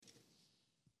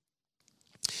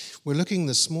We're looking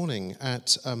this morning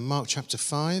at Mark chapter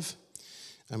 5,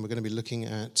 and we're going to be looking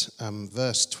at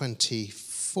verse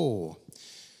 24,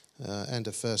 end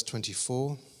of verse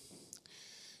 24,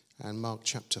 and Mark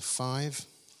chapter 5.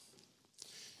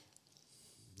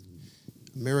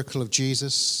 Miracle of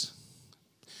Jesus.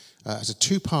 It's a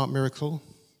two-part miracle.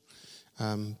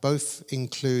 Both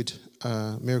include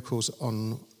miracles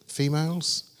on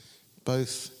females.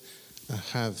 Both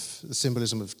have the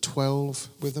symbolism of 12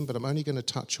 with them, but I'm only going to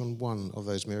touch on one of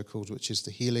those miracles, which is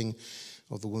the healing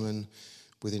of the woman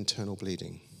with internal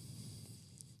bleeding.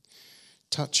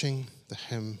 Touching the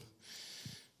hem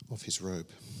of his robe.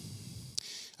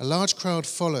 A large crowd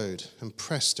followed and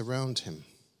pressed around him,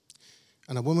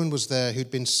 and a woman was there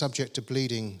who'd been subject to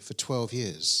bleeding for 12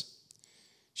 years.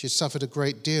 She had suffered a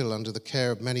great deal under the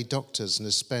care of many doctors and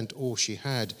had spent all she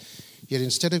had, yet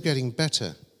instead of getting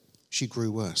better, she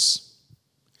grew worse.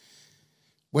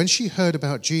 When she heard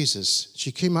about Jesus,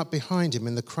 she came up behind him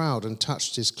in the crowd and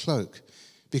touched his cloak,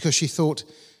 because she thought,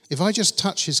 if I just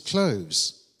touch his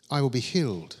clothes, I will be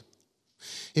healed.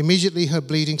 Immediately her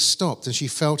bleeding stopped, and she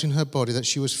felt in her body that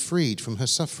she was freed from her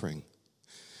suffering.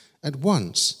 At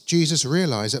once, Jesus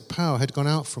realized that power had gone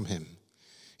out from him.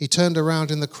 He turned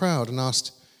around in the crowd and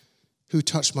asked, "Who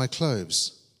touched my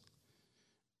clothes?"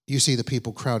 "You see the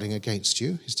people crowding against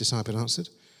you," his disciple answered,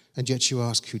 "and yet you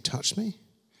ask, 'Who touched me?'"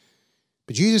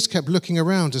 But Jesus kept looking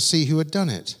around to see who had done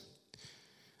it.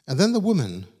 And then the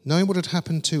woman, knowing what had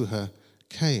happened to her,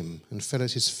 came and fell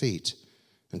at his feet,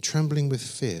 and trembling with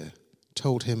fear,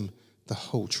 told him the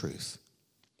whole truth.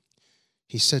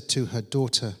 He said to her,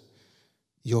 "Daughter,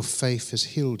 your faith has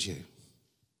healed you.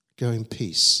 Go in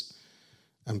peace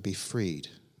and be freed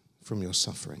from your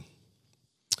suffering."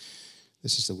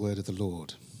 This is the word of the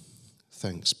Lord.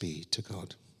 Thanks be to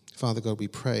God. Father God, we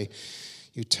pray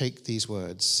you take these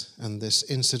words and this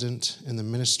incident in the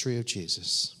ministry of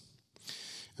Jesus,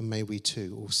 and may we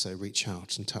too also reach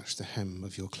out and touch the hem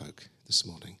of your cloak this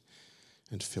morning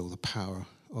and feel the power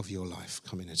of your life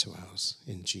coming into ours.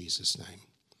 In Jesus' name,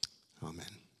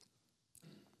 amen.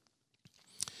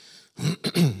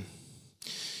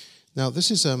 Now,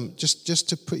 this is just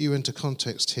to put you into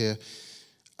context here.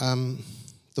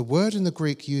 The word in the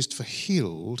Greek used for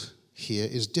healed here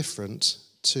is different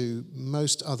to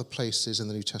most other places in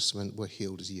the New Testament where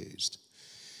healed is used.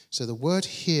 So the word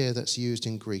here that's used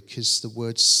in Greek is the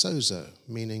word sozo,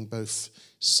 meaning both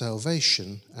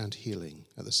salvation and healing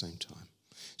at the same time.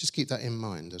 Just keep that in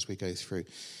mind as we go through.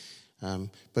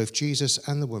 Both Jesus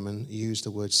and the woman use the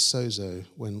word sozo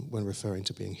when referring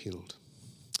to being healed.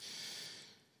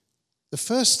 The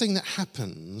first thing that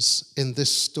happens in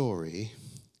this story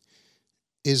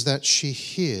is that she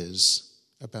hears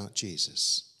about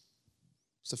Jesus.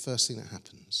 It's the first thing that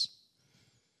happens.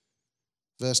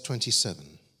 Verse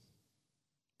 27,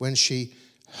 when she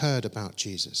heard about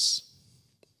Jesus.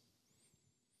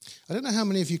 I don't know how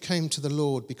many of you came to the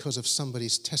Lord because of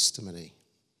somebody's testimony,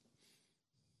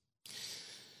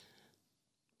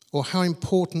 or how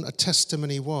important a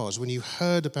testimony was when you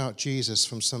heard about Jesus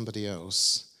from somebody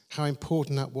else, how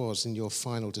important that was in your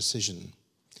final decision.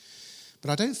 But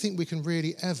I don't think we can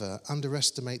really ever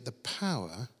underestimate the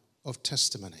power of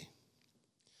testimony.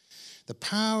 The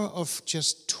power of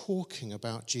just talking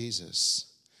about Jesus.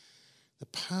 The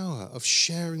power of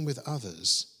sharing with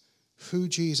others who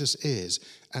Jesus is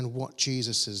and what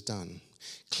Jesus has done.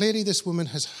 Clearly, this woman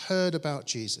has heard about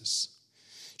Jesus.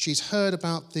 She's heard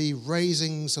about the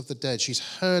raisings of the dead. She's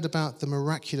heard about the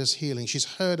miraculous healing. She's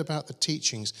heard about the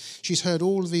teachings. She's heard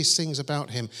all of these things about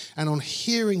him. And on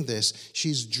hearing this,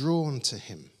 she's drawn to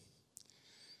him.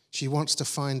 She wants to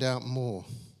find out more.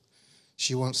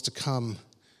 She wants to come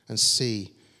and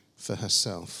see for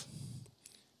herself.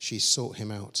 She sought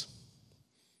him out.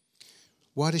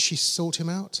 Why does she sort him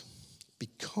out?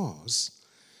 Because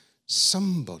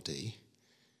somebody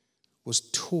was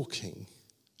talking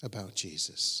about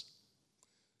Jesus.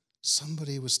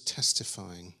 Somebody was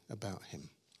testifying about him.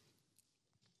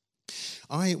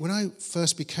 When I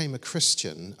first became a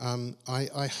Christian, I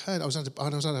was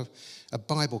at a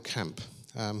Bible camp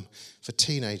for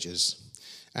teenagers,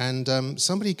 and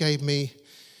somebody gave me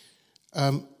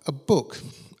a book,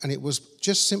 and it was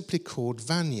just simply called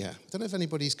Vanya. I don't know if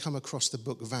anybody's come across the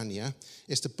book Vanya.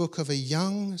 It's the book of a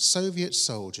young Soviet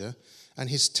soldier and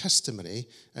his testimony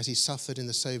as he suffered in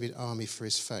the Soviet army for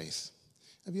his faith.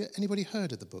 Have anybody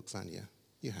heard of the book Vanya?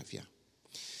 You have, yeah.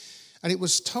 And it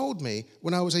was told me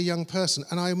when I was a young person,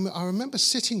 and I remember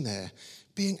sitting there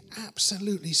being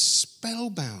absolutely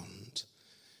spellbound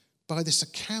by this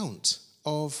account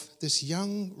of this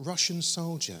young Russian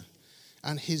soldier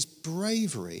and his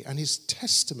bravery and his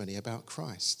testimony about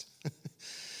Christ.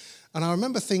 And I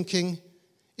remember thinking,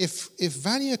 if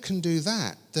Vanya can do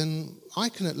that, then I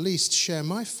can at least share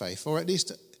my faith, or at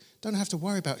least don't have to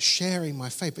worry about sharing my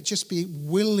faith, but just be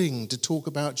willing to talk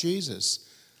about Jesus.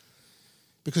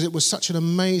 Because it was such an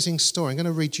amazing story. I'm going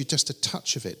to read you just a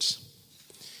touch of it.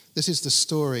 This is the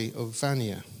story of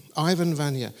Vanya. Ivan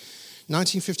Vanya,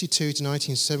 1952 to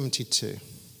 1972.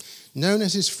 Known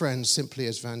as his friends simply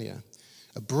as Vanya.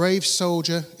 A brave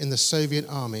soldier in the Soviet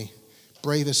army,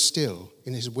 braver still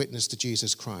in his witness to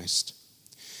Jesus Christ.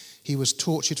 He was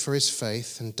tortured for his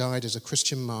faith and died as a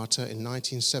Christian martyr in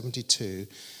 1972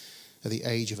 at the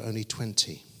age of only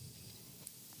 20.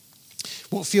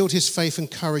 What fueled his faith and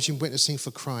courage in witnessing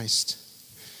for Christ?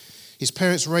 His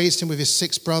parents raised him with his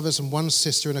 6 brothers and 1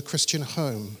 sister in a Christian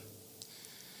home.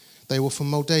 They were from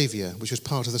Moldavia, which was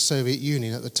part of the Soviet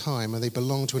Union at the time, and they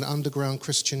belonged to an underground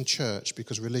Christian church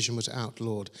because religion was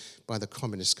outlawed by the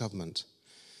communist government.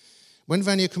 When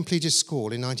Vanya completed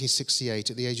school in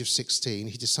 1968 at the age of 16,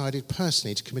 he decided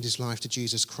personally to commit his life to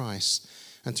Jesus Christ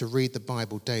and to read the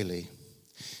Bible daily.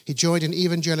 He joined an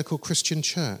evangelical Christian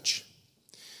church,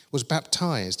 was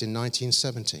baptized in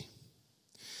 1970.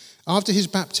 After his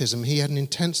baptism, he had an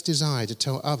intense desire to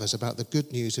tell others about the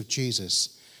good news of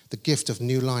Jesus, the gift of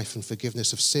new life and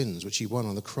forgiveness of sins, which he won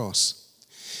on the cross.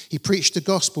 He preached the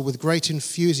gospel with great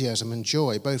enthusiasm and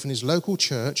joy, both in his local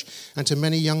church and to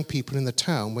many young people in the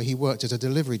town where he worked as a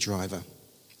delivery driver.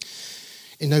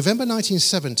 In November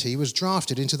 1970, he was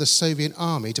drafted into the Soviet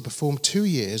army to perform 2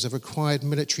 years of required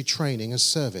military training and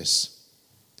service.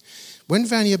 When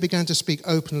Vanya began to speak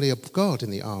openly of God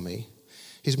in the army,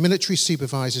 his military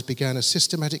supervisors began a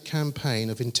systematic campaign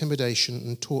of intimidation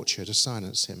and torture to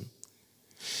silence him.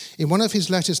 In one of his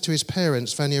letters to his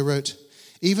parents, Vanya wrote,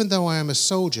 "Even though I am a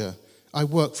soldier, I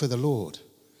work for the Lord.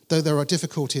 Though there are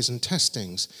difficulties and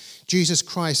testings, Jesus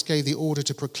Christ gave the order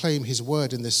to proclaim his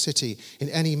word in this city, in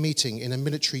any meeting, in a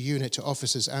military unit, to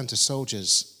officers and to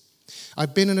soldiers.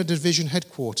 I've been in a division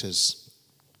headquarters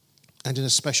and in a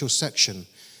special section.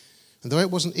 And though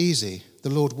it wasn't easy, the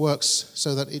Lord works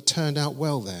so that it turned out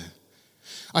well there.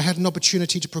 I had an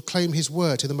opportunity to proclaim his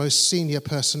word to the most senior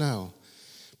personnel,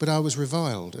 but I was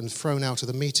reviled and thrown out of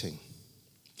the meeting.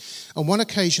 On one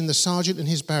occasion, the sergeant in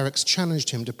his barracks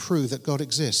challenged him to prove that God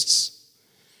exists.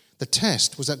 The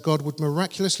test was that God would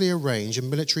miraculously arrange a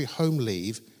military home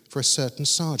leave for a certain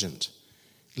sergeant.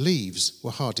 Leaves were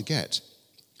hard to get.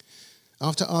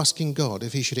 After asking God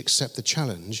if he should accept the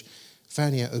challenge,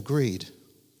 Vanya agreed.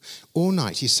 All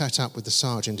night he sat up with the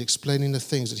sergeant, explaining the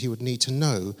things that he would need to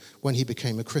know when he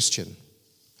became a Christian.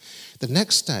 The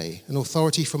next day, an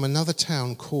authority from another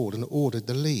town called and ordered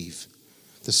the leave.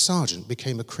 The sergeant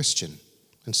became a Christian,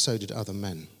 and so did other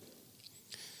men.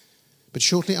 But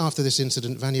shortly after this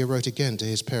incident, Vanya wrote again to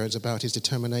his parents about his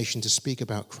determination to speak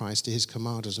about Christ to his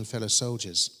commanders and fellow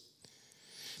soldiers.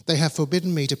 They have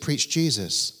forbidden me to preach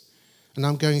Jesus, and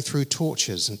I'm going through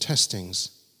tortures and testings.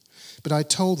 But I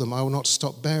told them I will not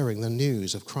stop bearing the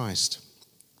news of Christ.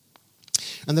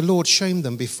 And the Lord shamed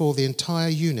them before the entire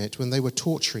unit when they were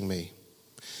torturing me.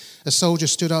 A soldier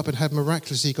stood up and had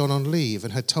miraculously gone on leave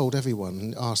and had told everyone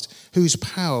and asked, whose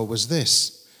power was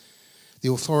this?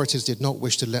 The authorities did not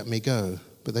wish to let me go,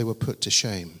 but they were put to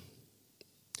shame.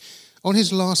 On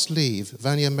his last leave,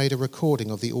 Vanya made a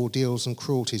recording of the ordeals and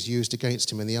cruelties used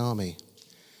against him in the army.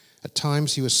 At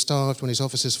times he was starved when his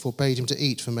officers forbade him to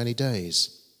eat for many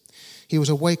days. He was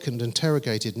awakened and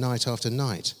interrogated night after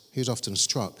night. He was often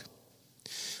struck.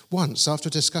 Once, after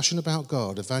a discussion about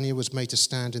God, Vanya was made to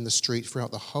stand in the street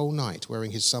throughout the whole night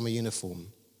wearing his summer uniform.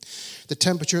 The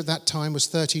temperature at that time was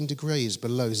 13 degrees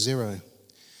below zero.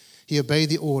 He obeyed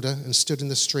the order and stood in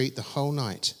the street the whole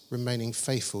night, remaining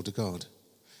faithful to God.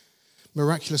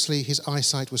 Miraculously, his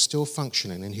eyesight was still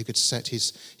functioning and he could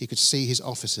see his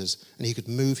officers and he could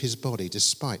move his body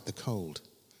despite the cold.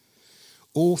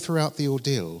 All throughout the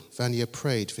ordeal, Vanya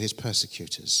prayed for his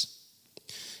persecutors.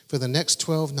 For the next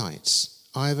 12 nights,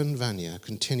 Ivan Vanya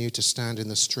continued to stand in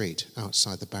the street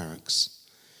outside the barracks.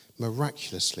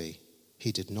 Miraculously,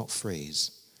 he did not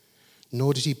freeze,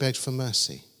 nor did he beg for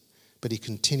mercy, but he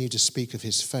continued to speak of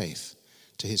his faith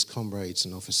to his comrades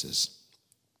and officers.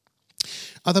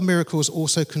 Other miracles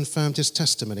also confirmed his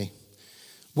testimony.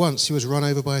 Once he was run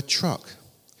over by a truck.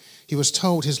 He was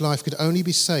told his life could only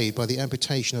be saved by the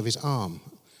amputation of his arm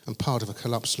and part of a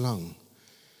collapsed lung.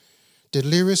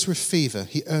 Delirious with fever,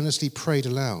 he earnestly prayed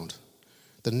aloud.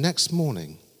 The next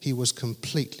morning, he was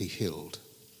completely healed.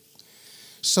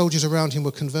 Soldiers around him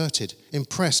were converted,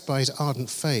 impressed by his ardent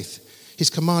faith. His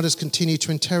commanders continued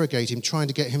to interrogate him, trying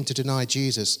to get him to deny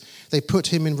Jesus. They put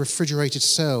him in refrigerated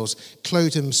cells,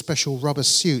 clothed him in special rubber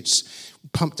suits,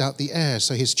 pumped out the air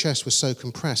so his chest was so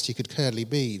compressed he could hardly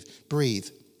breathe.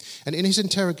 And in his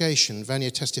interrogation,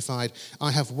 Vanya testified,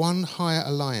 "I have one higher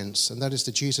alliance, and that is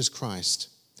to Jesus Christ.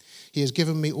 He has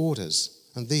given me orders,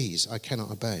 and these I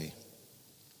cannot obey."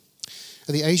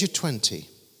 At the age of 20,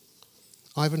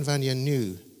 Ivan Vanya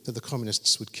knew that the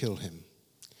communists would kill him.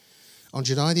 On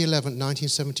July the 11th,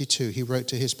 1972, he wrote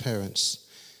to his parents,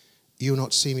 "You will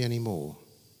not see me anymore."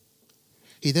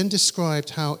 He then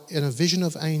described how in a vision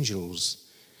of angels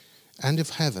and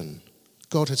of heaven,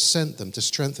 God had sent them to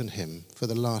strengthen him for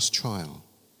the last trial.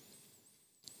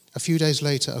 A few days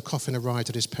later, a coffin arrived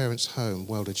at his parents' home,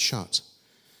 welded shut.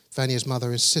 Vanya's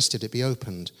mother insisted it be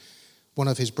opened. One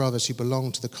of his brothers who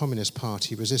belonged to the Communist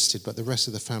Party resisted, but the rest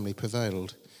of the family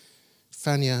prevailed.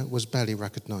 Vanya was barely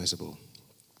recognizable.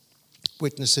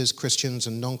 Witnesses, Christians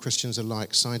and non-Christians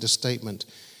alike, signed a statement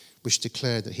which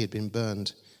declared that he had been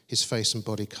burned, his face and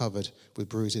body covered with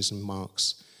bruises and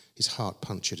marks, his heart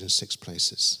punctured in 6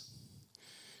 places.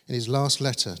 In his last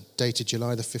letter, dated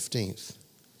July the 15th,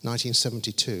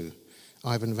 1972,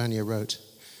 Ivan Vanya wrote,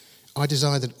 "I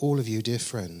desire that all of you, dear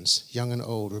friends, young and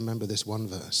old, remember this one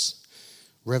verse,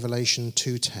 Revelation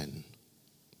 2:10,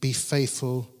 'Be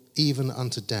faithful even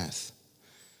unto death,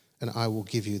 and I will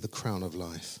give you the crown of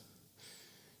life.'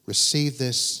 Receive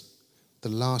this, the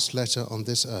last letter on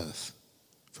this earth,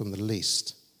 from the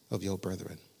least of your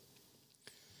brethren."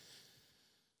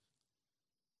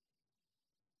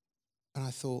 And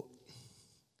I thought,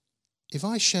 if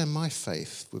I share my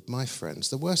faith with my friends,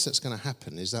 the worst that's going to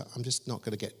happen is that I'm just not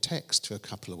going to get text for a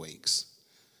couple of weeks.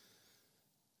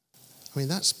 I mean,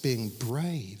 that's being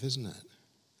brave, isn't it?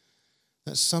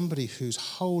 That's somebody whose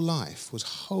whole life was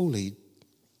wholly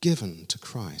given to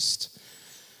Christ.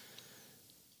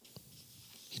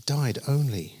 He died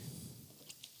only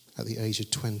at the age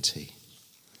of 20.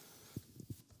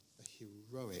 A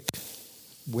heroic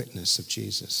witness of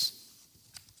Jesus.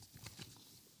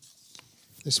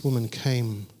 This woman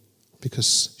came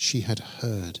because she had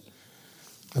heard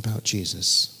about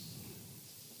Jesus.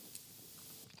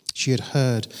 She had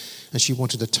heard and she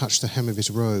wanted to touch the hem of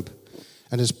his robe.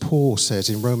 And as Paul says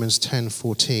in Romans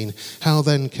 10:14, "How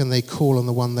then can they call on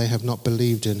the one they have not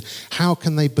believed in? How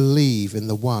can they believe in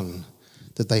the one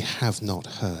that they have not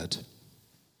heard?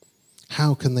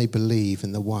 How can they believe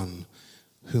in the one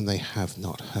whom they have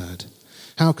not heard?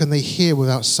 How can they hear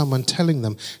without someone telling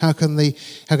them? How can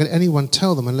anyone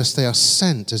tell them unless they are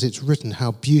sent? As it's written,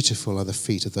 how beautiful are the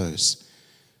feet of those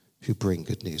who bring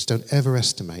good news." Don't ever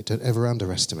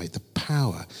underestimate the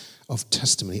power of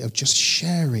testimony, of just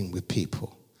sharing with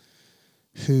people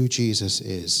who Jesus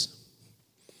is.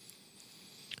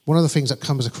 One of the things that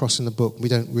comes across in the book, we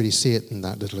don't really see it in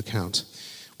that little account,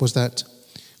 was that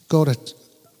God had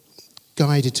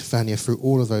guided Vanya through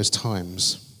all of those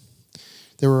times.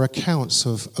 There were accounts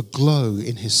of a glow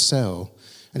in his cell,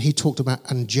 and he talked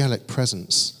about angelic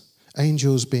presence,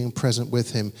 angels being present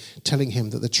with him, telling him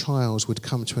that the trials would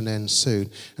come to an end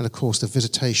soon, and of course the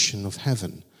visitation of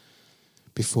heaven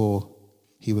before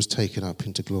he was taken up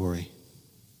into glory.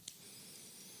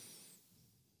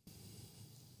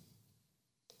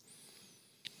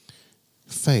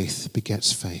 Faith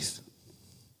begets faith.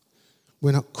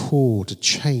 We're not called to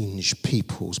change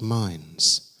people's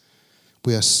minds.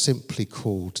 We are simply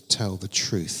called to tell the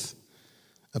truth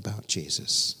about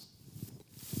Jesus.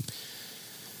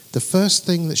 The first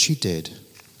thing that she did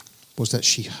was that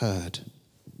she heard.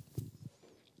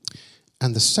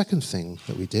 And the second thing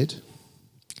that we did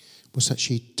was that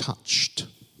she touched.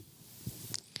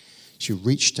 She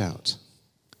reached out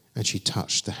and she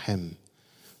touched the hem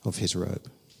of his robe.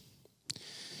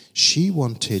 She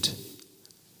wanted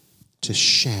to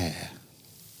share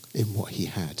in what he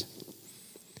had.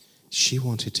 She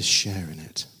wanted to share in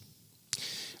it.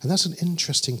 And that's an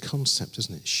interesting concept,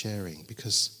 isn't it? Sharing,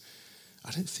 because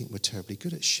I don't think we're terribly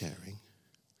good at sharing.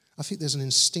 I think there's an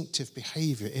instinctive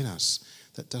behavior in us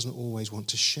that doesn't always want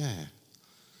to share.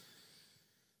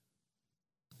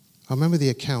 I remember the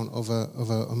account of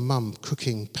a mum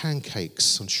cooking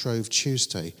pancakes on Shrove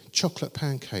Tuesday, chocolate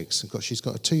pancakes. And she's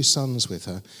got 2 sons with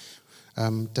her,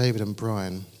 David and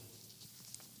Brian.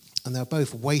 And they're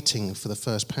both waiting for the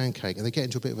first pancake, and they get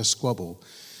into a bit of a squabble.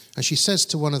 And she says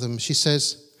to one of them, she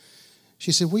said,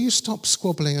 "Will you stop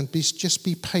squabbling and just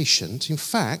be patient? In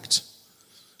fact,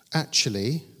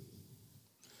 actually,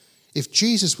 if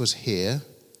Jesus was here,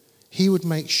 he would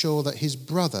make sure that his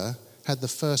brother had the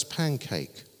first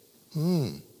pancake."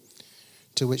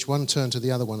 To which one turned to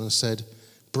the other one and said,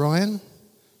 "Brian,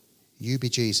 you be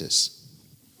Jesus."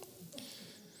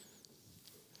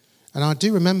 And I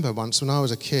do remember once when I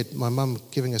was a kid, my mum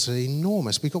giving us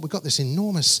we got this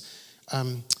enormous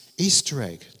Easter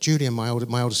egg. Julie and my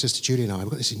older sister Julie and I, we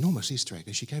got this enormous Easter egg,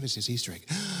 and she gave us this Easter egg.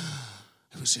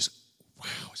 It was just,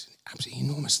 wow, it's an absolutely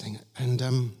enormous thing. And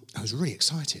I was really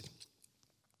excited.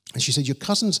 And she said,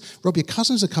 Rob, your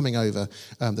cousins are coming over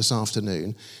this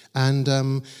afternoon. And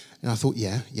I thought,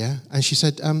 yeah. And she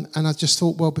said, and I just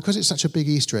thought, well, because it's such a big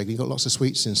Easter egg, you've got lots of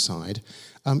sweets inside,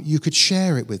 you could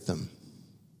share it with them.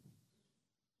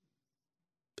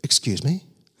 Excuse me?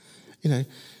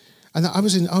 And I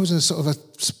was in a sort of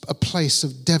a place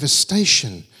of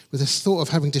devastation with the thought of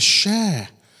having to share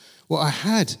what I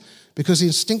had, because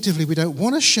instinctively we don't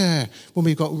want to share when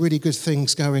we've got really good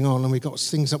things going on and we've got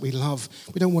things that we love.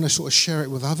 We don't want to sort of share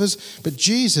it with others. But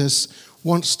Jesus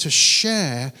wants to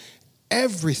share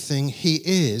everything he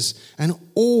is and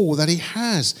all that he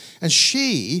has. And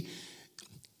she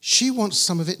wants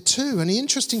some of it too. And the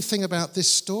interesting thing about this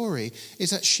story is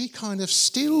that she kind of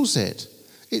steals it.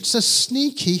 It's a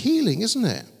sneaky healing, isn't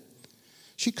it?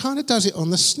 She kind of does it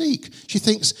on the sneak. She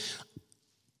thinks,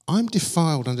 I'm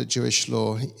defiled under Jewish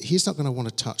law. He's not going to want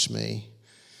to touch me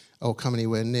or come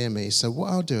anywhere near me. So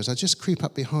what I'll do is I'll just creep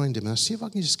up behind him and I'll see if I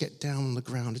can just get down on the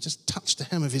ground and just touch the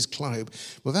hem of his cloak.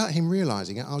 Without him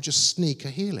realizing it, I'll just sneak a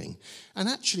healing. And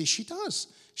actually she does.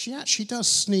 She actually does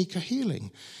sneak a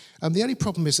healing. The only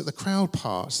problem is that the crowd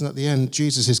parts, and at the end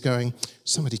Jesus is going,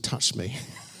 somebody touched me.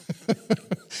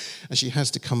 And she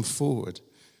has to come forward.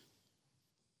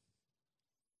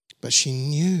 But she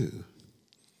knew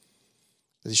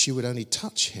that if she would only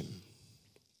touch him,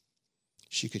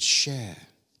 she could share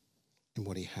in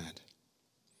what he had.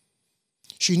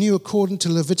 She knew according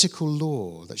to Levitical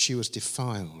law that she was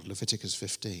defiled, Leviticus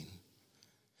 15.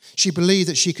 She believed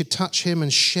that she could touch him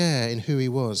and share in who he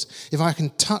was. If I can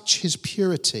touch his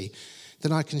purity,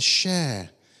 then I can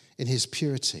share in his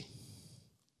purity.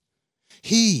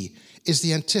 He is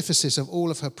the antithesis of all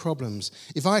of her problems.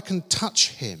 If I can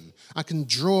touch him, I can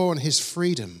draw on his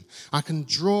freedom. I can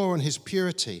draw on his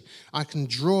purity. I can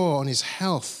draw on his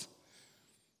health.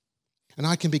 And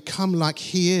I can become like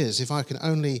he is if I can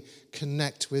only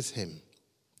connect with him.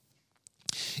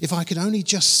 If I could only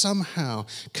just somehow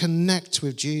connect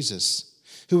with Jesus,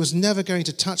 who was never going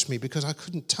to touch me because I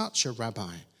couldn't touch a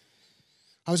rabbi.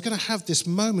 I was going to have this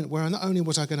moment where not only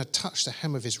was I going to touch the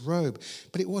hem of his robe,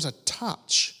 but it was a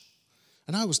touch.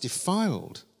 And I was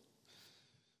defiled.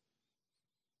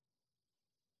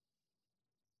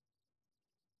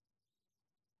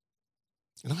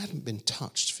 And I hadn't been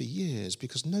touched for years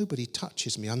because nobody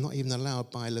touches me. I'm not even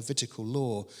allowed by Levitical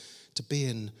law to be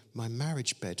in my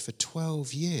marriage bed for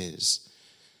 12 years.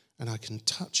 And I can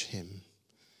touch him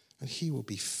and he will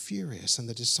be furious and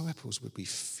the disciples would be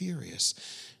furious.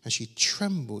 And she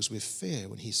trembles with fear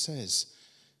when he says,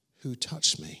 who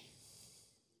touched me?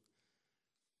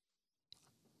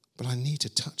 But I need to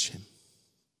touch him.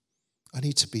 I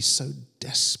need to be so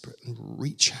desperate and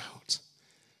reach out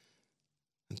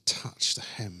and touch the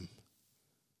hem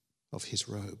of his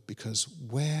robe, because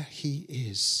where he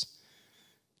is,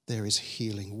 there is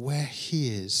healing. Where he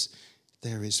is,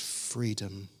 there is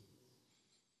freedom.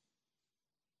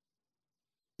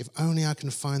 If only I can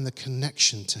find the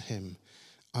connection to him,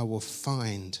 I will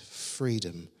find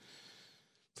freedom.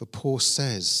 For Paul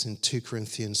says in 2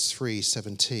 Corinthians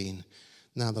 3:17,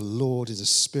 now the Lord is a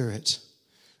spirit,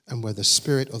 and where the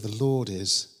spirit of the Lord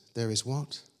is, there is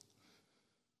what?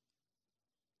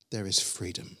 There is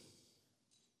freedom.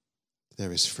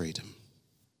 There is freedom.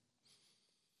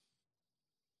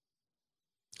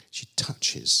 She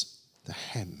touches the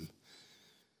hem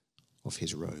of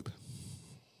his robe.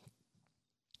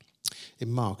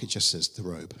 In Mark, it just says the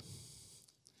robe.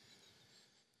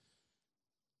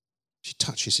 She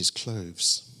touches his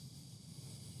clothes.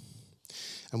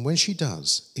 And when she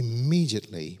does,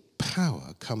 immediately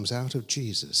power comes out of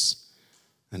Jesus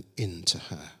and into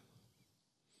her.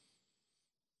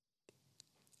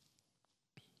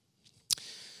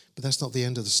 But that's not the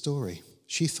end of the story.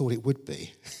 She thought it would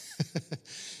be.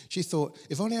 She thought,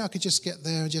 if only I could just get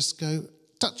there and just go,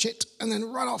 touch it, and then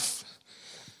run off.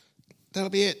 That'll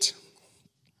be it.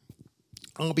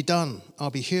 I'll be done. I'll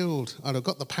be healed. I'll have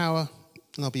got the power,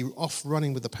 and I'll be off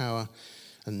running with the power,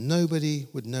 and nobody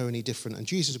would know any different. And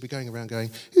Jesus would be going around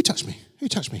going, who touched me? Who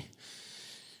touched me?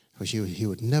 Which he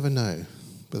would never know.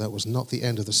 But that was not the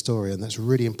end of the story, and that's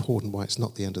really important why it's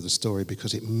not the end of the story,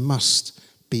 because it must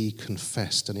be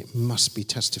confessed and it must be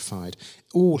testified.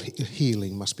 All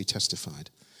healing must be testified.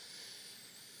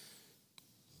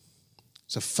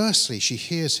 So firstly, she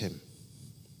hears him.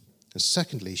 And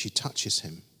secondly, she touches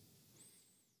him.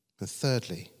 And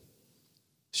thirdly,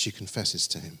 she confesses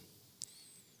to him.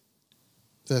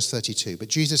 Verse 32, but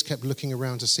Jesus kept looking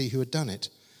around to see who had done it.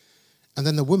 And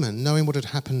then the woman, knowing what had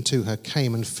happened to her,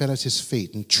 came and fell at his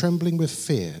feet and trembling with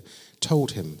fear,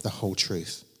 told him the whole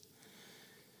truth.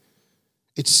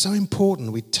 It's so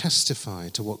important we testify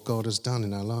to what God has done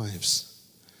in our lives.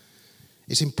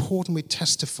 It's important we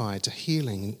testify to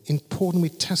healing, important we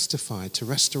testify to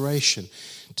restoration,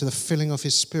 to the filling of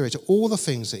his Spirit, to all the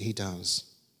things that he does.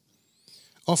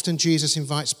 Often Jesus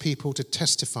invites people to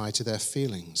testify to their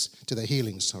feelings, to their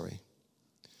healing,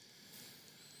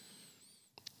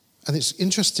 And it's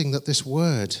interesting that this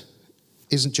word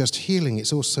isn't just healing,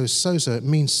 it's also sozo. It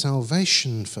means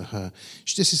salvation for her.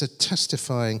 This is a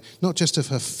testifying not just of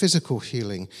her physical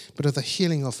healing, but of the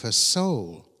healing of her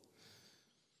soul,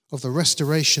 of the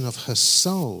restoration of her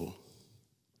soul,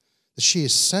 that she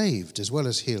is saved as well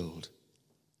as healed.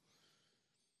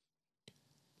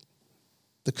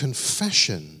 The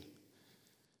confession,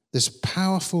 this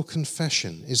powerful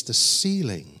confession, is the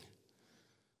sealing,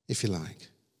 if you like,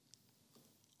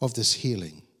 of this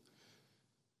healing.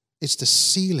 It's the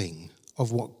sealing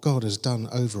of what God has done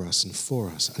over us and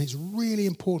for us. And it's really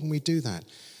important we do that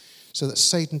so that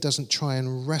Satan doesn't try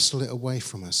and wrestle it away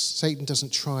from us. Satan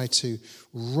doesn't try to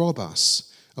rob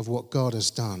us of what God has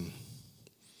done.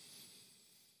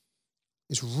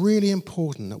 It's really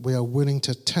important that we are willing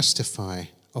to testify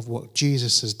of what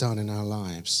Jesus has done in our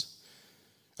lives.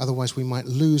 Otherwise, we might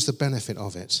lose the benefit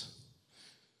of it.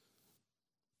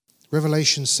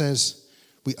 Revelation says,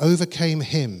 we overcame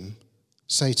him,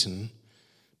 Satan,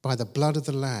 by the blood of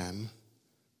the Lamb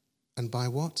and by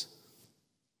what?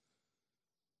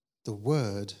 The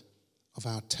word of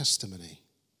our testimony.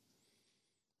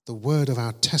 The word of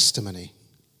our testimony.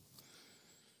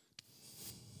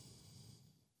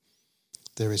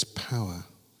 There is power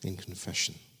in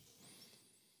confession.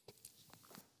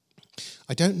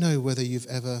 I don't know whether you've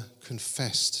ever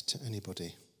confessed to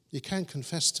anybody. You can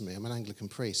confess to me. I'm an Anglican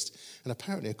priest. And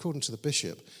apparently, according to the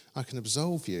bishop, I can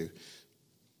absolve you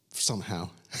somehow.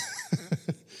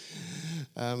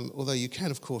 Although you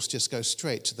can, of course, just go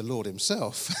straight to the Lord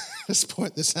himself. Let's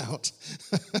point this out.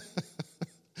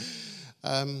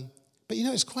 But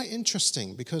it's quite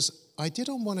interesting because I did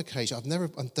on one occasion,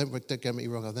 don't get me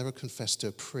wrong, I've never confessed to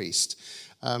a priest.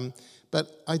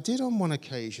 But I did on one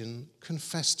occasion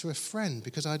confess to a friend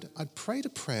because I'd prayed a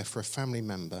prayer for a family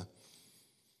member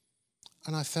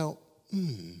and I felt,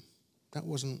 that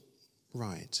wasn't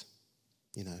right.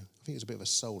 I think it was a bit of a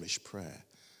soulish prayer.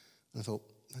 And I thought,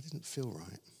 that didn't feel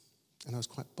right. And I was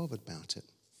quite bothered about it.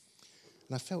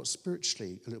 And I felt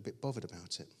spiritually a little bit bothered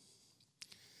about it.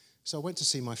 So I went to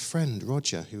see my friend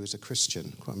Roger, who was a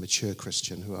Christian, quite a mature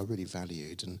Christian, who I really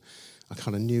valued. And I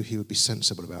kind of knew he would be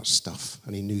sensible about stuff,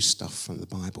 and he knew stuff from the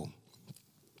Bible.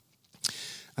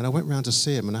 And I went round to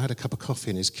see him, and I had a cup of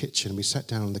coffee in his kitchen. We sat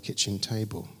down on the kitchen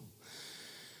table.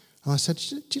 And I said,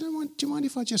 do you mind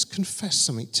if I just confess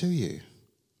something to you?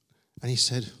 And he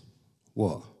said,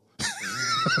 what?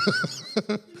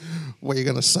 What are you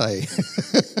going to say?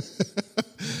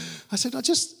 I said, I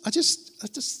just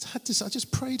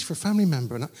prayed for a family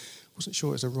member, and I wasn't sure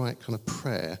it was the right kind of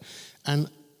prayer. And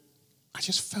I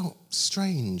just felt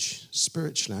strange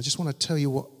spiritually. I just want to tell you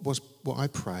what I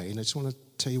prayed, and I just want to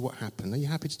tell you what happened. Are you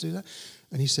happy to do that?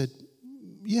 And he said,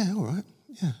 yeah, all right,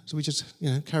 yeah. So we just,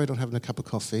 carried on having a cup of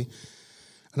coffee.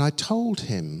 And I told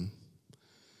him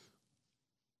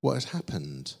what had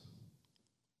happened.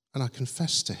 And I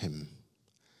confessed to him.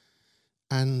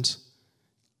 And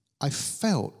I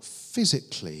felt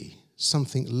physically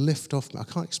something lift off me. I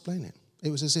can't explain it.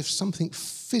 It was as if something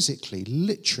physically,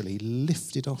 literally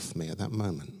lifted off me at that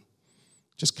moment.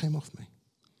 It just came off me.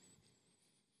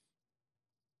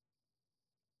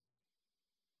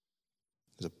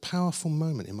 It was a powerful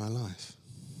moment in my life.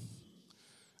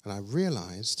 And I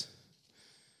realized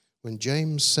when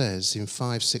James says in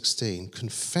 5:16,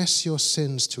 confess your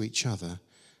sins to each other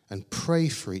and pray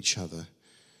for each other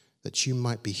that you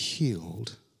might be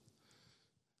healed,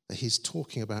 that he's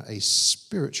talking about a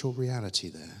spiritual reality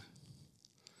there.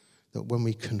 That when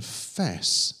we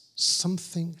confess,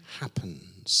 something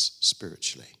happens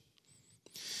spiritually.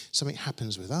 Something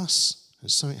happens with us and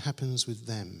something happens with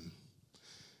them.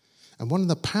 And one of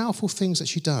the powerful things that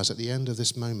she does at the end of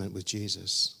this moment with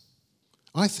Jesus,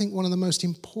 I think one of the most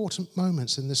important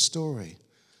moments in this story,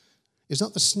 is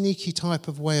not the sneaky type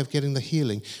of way of getting the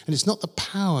healing, and it's not the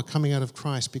power coming out of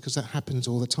Christ, because that happens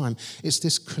all the time. It's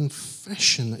this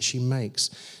confession that she makes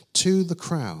to the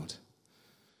crowd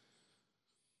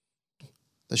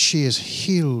that she is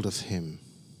healed of him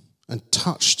and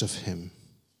touched of him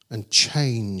and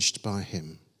changed by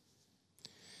him.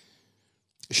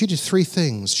 She did three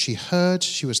things. She heard,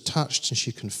 she was touched, and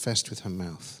she confessed with her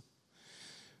mouth.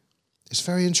 It's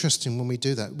very interesting when we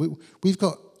do that. We've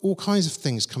got all kinds of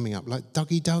things coming up, like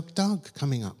Dougie Doug Doug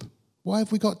coming up. Why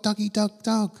have we got Dougie Doug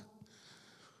Doug?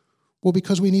 Well,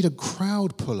 because we need a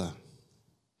crowd puller.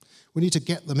 We need to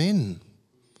get them in.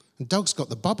 And Doug's got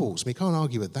the bubbles. We can't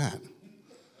argue with that.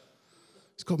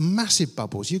 He's got massive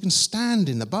bubbles. You can stand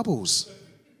in the bubbles.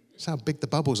 That's how big the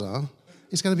bubbles are.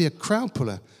 It's going to be a crowd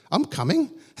puller. I'm coming.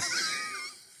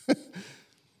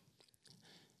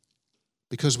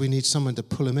 Because we need someone to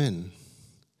pull them in.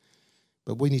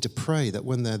 But we need to pray that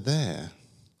when they're there,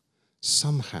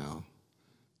 somehow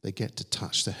they get to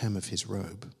touch the hem of his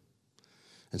robe.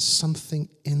 And something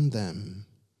in them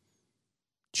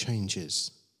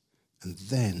changes. And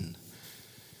then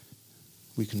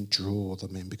we can draw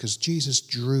them in. Because Jesus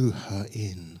drew her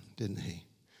in, didn't he?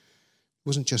 It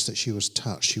wasn't just that she was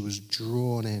touched, she was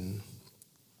drawn in.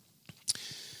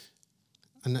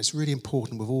 And that's really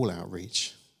important with all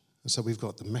outreach. And so we've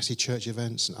got the Messy Church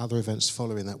events and other events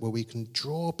following that where we can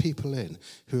draw people in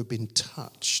who have been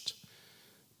touched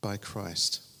by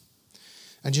Christ.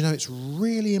 And you know, it's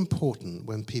really important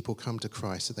when people come to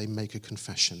Christ that they make a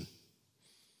confession.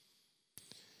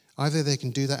 Either they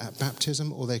can do that at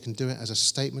baptism or they can do it as a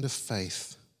statement of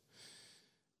faith.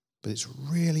 But it's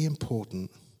really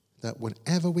important that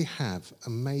whenever we have a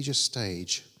major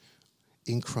stage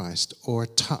in Christ or a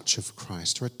touch of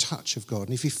Christ or a touch of God,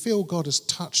 and if you feel God has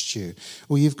touched you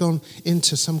or you've gone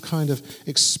into some kind of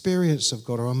experience of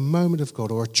God or a moment of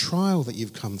God or a trial that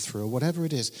you've come through or whatever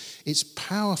it is, it's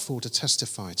powerful to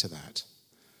testify to that.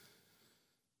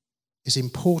 It's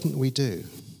important we do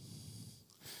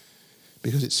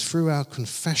because it's through our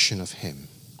confession of him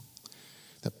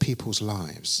that people's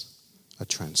lives are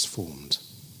transformed.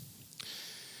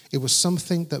 It was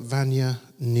something that Vanya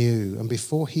knew, and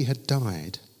before he had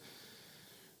died,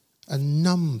 a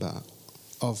number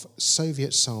of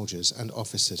Soviet soldiers and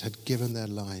officers had given their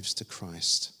lives to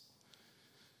Christ.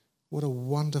 What a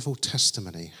wonderful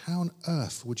testimony. How on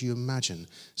earth would you imagine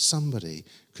somebody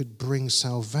could bring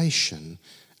salvation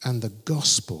and the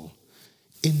gospel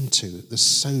into the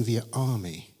Soviet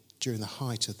army during the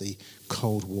height of the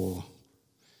Cold War?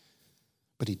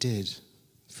 But he did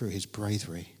through his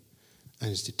bravery and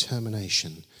his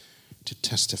determination to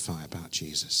testify about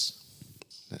Jesus.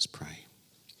 Let's pray.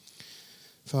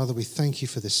 Father, we thank you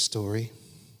for this story,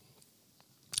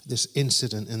 this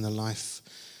incident in the life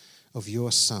of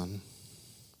your son,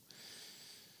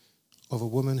 of a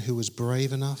woman who was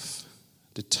brave enough,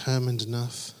 determined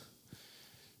enough,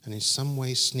 and in some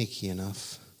way sneaky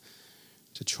enough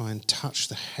to try and touch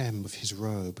the hem of his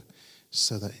robe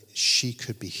so that she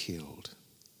could be healed.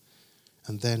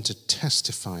 And then to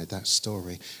testify that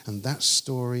story. And that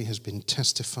story has been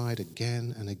testified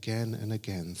again and again and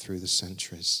again through the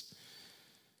centuries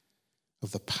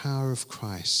of the power of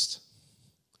Christ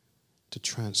to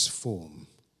transform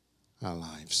our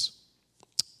lives.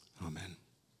 Amen.